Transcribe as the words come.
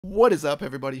What is up,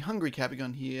 everybody? Hungry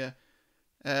Kabigon here.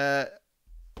 Uh,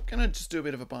 Gonna just do a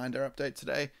bit of a binder update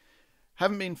today.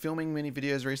 Haven't been filming many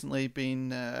videos recently.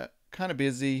 Been kind of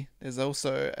busy. There's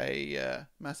also a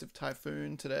massive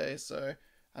typhoon today, so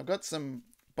I've got some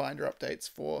binder updates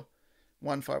for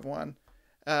 151.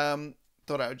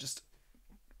 Thought I would just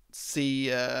see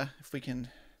if we can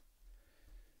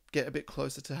get a bit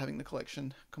closer to having the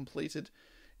collection completed.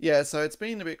 Yeah, so it's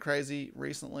been a bit crazy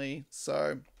recently.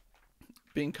 So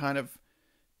been kind of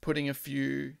putting a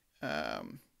few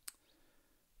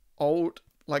old,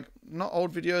 like not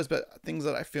old videos, but things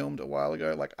that I filmed a while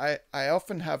ago. Like I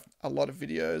often have a lot of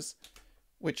videos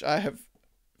which I have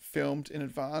filmed in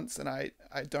advance, and I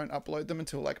don't upload them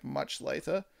until like much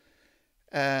later.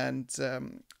 And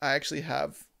I actually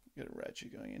have get a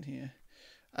ratchet going in here.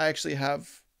 I actually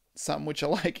have some which are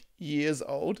like years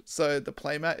old, so the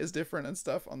playmat is different and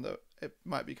stuff on the. It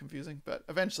might be confusing, but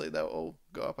eventually they'll all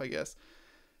go up, I guess.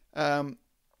 Um,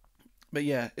 but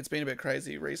yeah, it's been a bit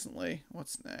crazy recently.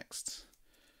 What's next?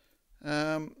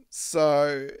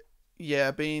 So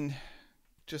yeah, been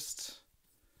just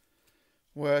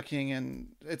working, and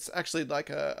it's actually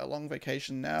like a long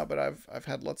vacation now. But I've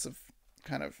had lots of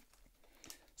kind of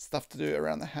stuff to do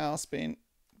around the house. Been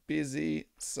busy,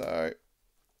 so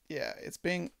yeah, it's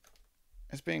been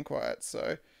quiet.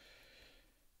 So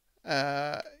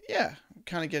yeah,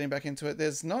 kind of getting back into it.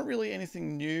 There's not really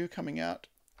anything new coming out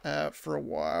for a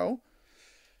while.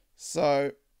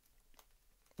 So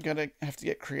we're going to have to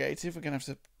get creative. We're going to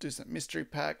have to do some mystery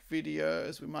pack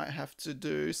videos. We might have to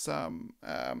do some,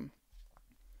 I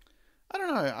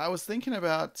don't know. I was thinking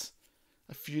about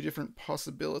a few different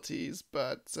possibilities,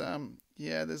 but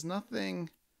yeah, there's nothing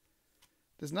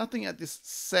at this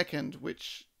second,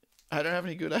 which I don't have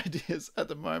any good ideas at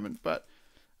the moment, but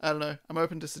I don't know. I'm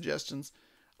open to suggestions.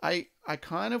 I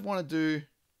kind of want to do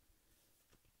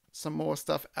some more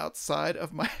stuff outside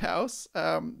of my house,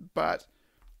 but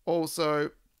also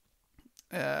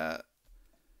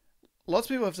lots of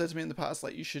people have said to me in the past,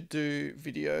 like, you should do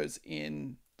videos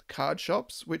in card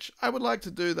shops, which I would like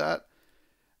to do that,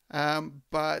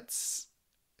 but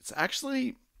it's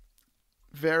actually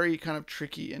very kind of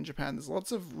tricky in Japan. There's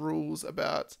lots of rules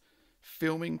about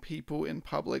filming people in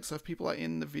public, so if people are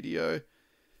in the video,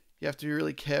 you have to be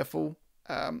really careful.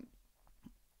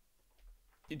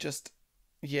 You just,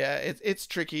 yeah, it's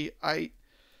tricky. I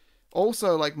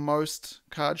also, like most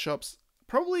card shops,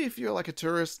 probably if you're like a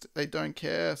tourist, they don't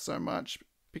care so much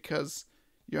because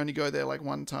you only go there like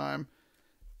one time.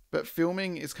 But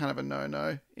filming is kind of a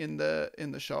no-no in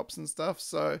the shops and stuff.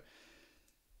 So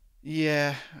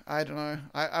yeah, I don't know.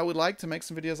 I would like to make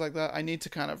some videos like that. I need to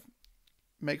kind of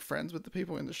make friends with the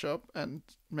people in the shop, and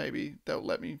maybe they'll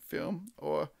let me film,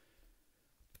 or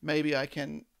maybe I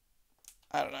can,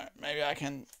 I don't know, maybe I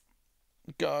can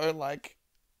go like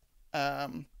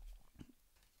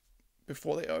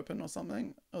before they open or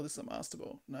something. Oh, this is a master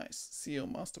ball. Nice. Seal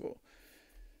master ball.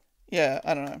 Yeah,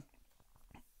 I don't know.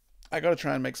 I gotta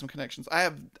try and make some connections. I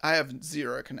have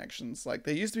zero connections. Like,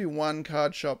 there used to be one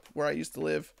card shop where I used to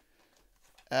live,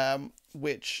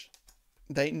 which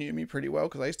they knew me pretty well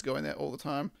because I used to go in there all the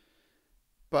time.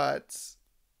 But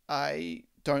I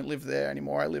don't live there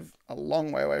anymore. I live a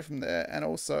long way away from there, and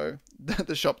also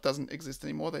the shop doesn't exist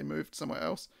anymore. They moved somewhere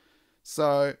else.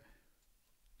 So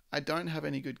I don't have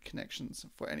any good connections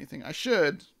for anything. I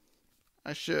should,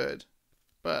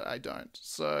 but I don't.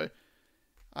 So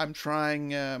I'm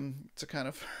trying to kind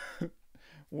of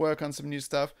work on some new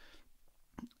stuff.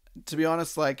 To be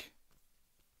honest, like,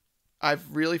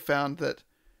 I've really found that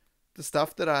the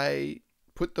stuff that I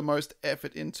put the most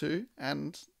effort into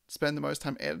and spend the most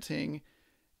time editing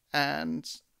and,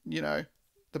 you know,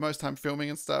 the most time filming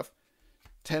and stuff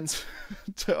tends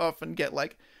to often get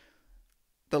like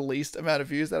the least amount of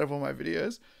views out of all my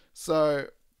videos. So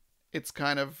it's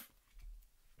kind of,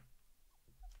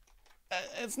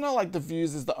 it's not like the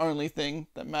views is the only thing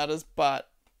that matters, but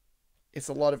it's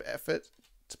a lot of effort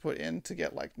to put in to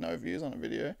get like no views on a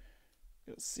video.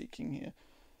 Got it seeking here.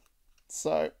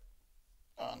 So,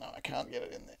 oh no, I can't get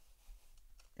it in there.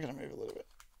 I gotta move a little bit.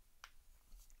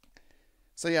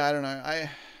 So yeah, I don't know.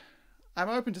 I'm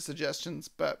open to suggestions,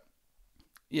 but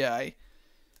yeah,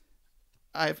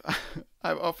 I've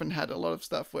I've often had a lot of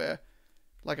stuff where,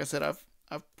 like I said, I've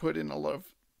put in a lot of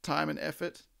time and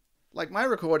effort. Like my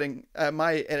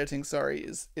editing, sorry,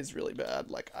 is really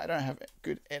bad. Like, I don't have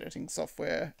good editing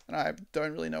software, and I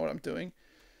don't really know what I'm doing.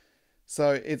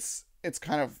 So it's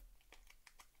kind of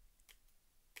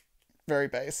very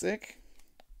basic,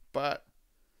 but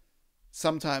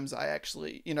sometimes I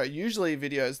actually, usually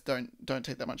videos don't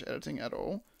take that much editing at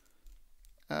all.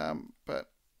 But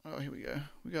oh, here we go.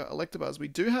 We got Electabuzz. We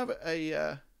do have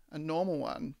a a normal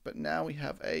one, but now we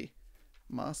have a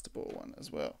master ball one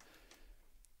as well.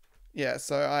 Yeah,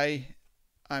 so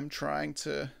I'm trying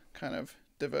to kind of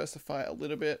diversify a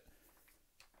little bit.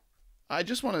 I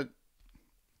just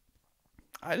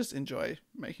enjoy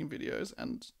making videos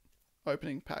and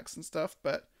opening packs and stuff,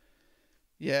 but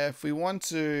yeah, if we want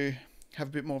to have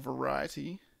a bit more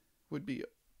variety, would be,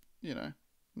 you know,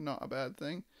 not a bad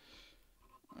thing.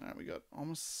 Alright, we got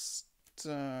almost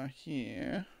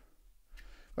here.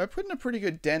 We're putting a pretty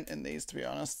good dent in these, to be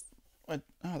honest. Oh,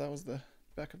 that was the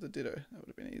back of the Ditto. That would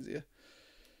have been easier.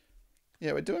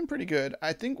 Yeah, we're doing pretty good.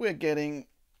 I think we're definitely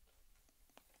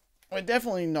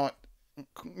not,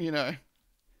 you know,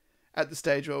 at the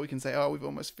stage where we can say, oh, we've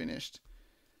almost finished.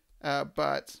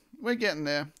 But we're getting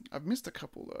there. I've missed a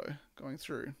couple, though, going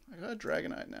through. I got a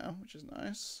Dragonite now, which is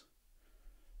nice.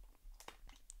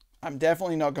 I'm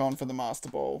definitely not going for the Master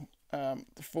Ball,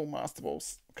 the full Master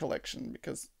Balls collection,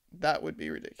 because that would be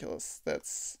ridiculous.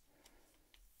 That's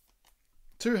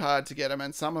too hard to get them,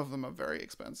 and some of them are very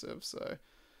expensive, so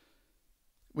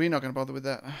we're not going to bother with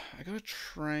that. I got a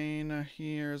trainer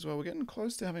here as well. We're getting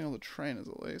close to having all the trainers,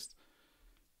 at least.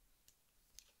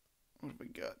 What have we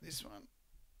got? This one.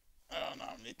 Oh no,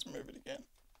 I need to move it again.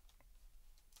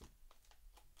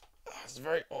 Oh, it's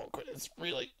very awkward. It's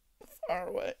really far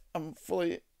away. I'm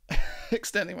fully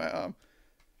extending my arm.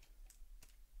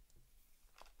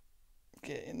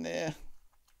 Get in there.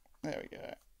 There we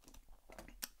go.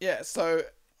 Yeah, so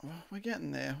we're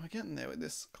getting there. We're getting there with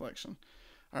this collection.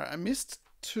 Alright, I missed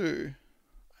two.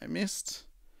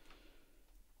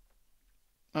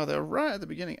 Oh, they're right at the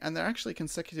beginning, and they're actually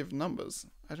consecutive numbers.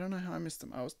 I don't know how I missed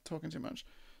them. I was talking too much.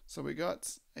 So we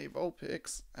got a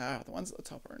Vulpix. The ones at the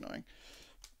top are annoying.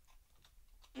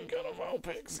 We got a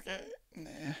Vulpix. Get in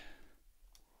there.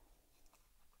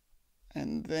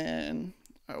 And then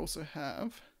I also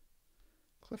have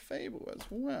Clefable as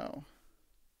well.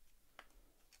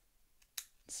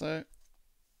 So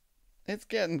it's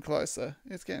getting closer.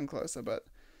 It's getting closer, but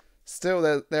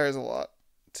still there is a lot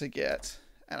to get.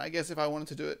 And I guess if I wanted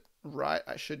to do it right,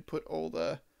 I should put all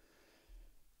the...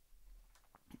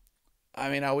 I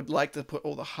mean, I would like to put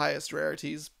all the highest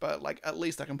rarities, but like at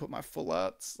least I can put my full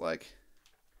arts like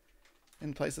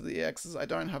in place of the X's. I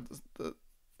don't have the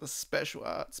special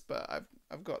arts, but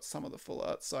I've got some of the full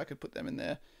arts, so I could put them in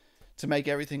there to make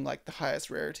everything like the highest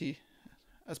rarity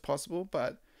as possible.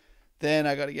 But then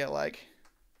I got to get like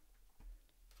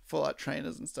full art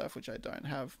trainers and stuff, which I don't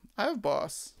have. I have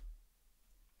Boss.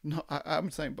 No, I'm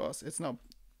saying Boss. It's not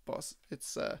Boss.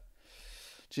 It's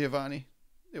Giovanni.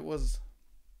 It was...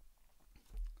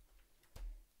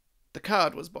 The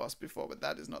card was Boss before, but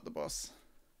that is not the Boss.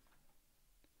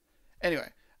 Anyway,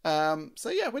 so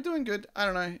yeah, we're doing good. I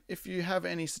don't know if you have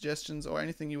any suggestions or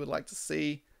anything you would like to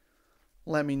see,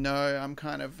 let me know. I'm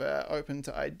kind of open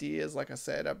to ideas. Like I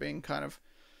said, I've been kind of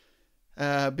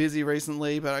busy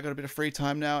recently, but I got a bit of free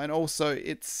time now, and also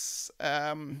it's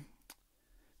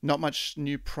not much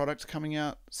new product coming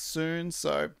out soon,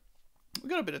 so we've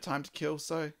got a bit of time to kill.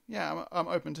 So yeah, I'm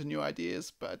open to new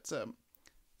ideas, but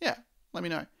yeah, let me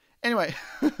know. Anyway,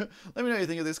 let me know what you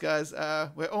think of this, guys.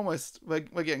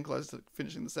 We're getting close to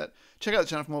finishing the set. Check out the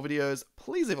channel for more videos.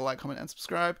 Please leave a like, comment, and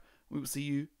subscribe. We will see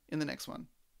you in the next one.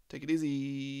 Take it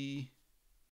easy.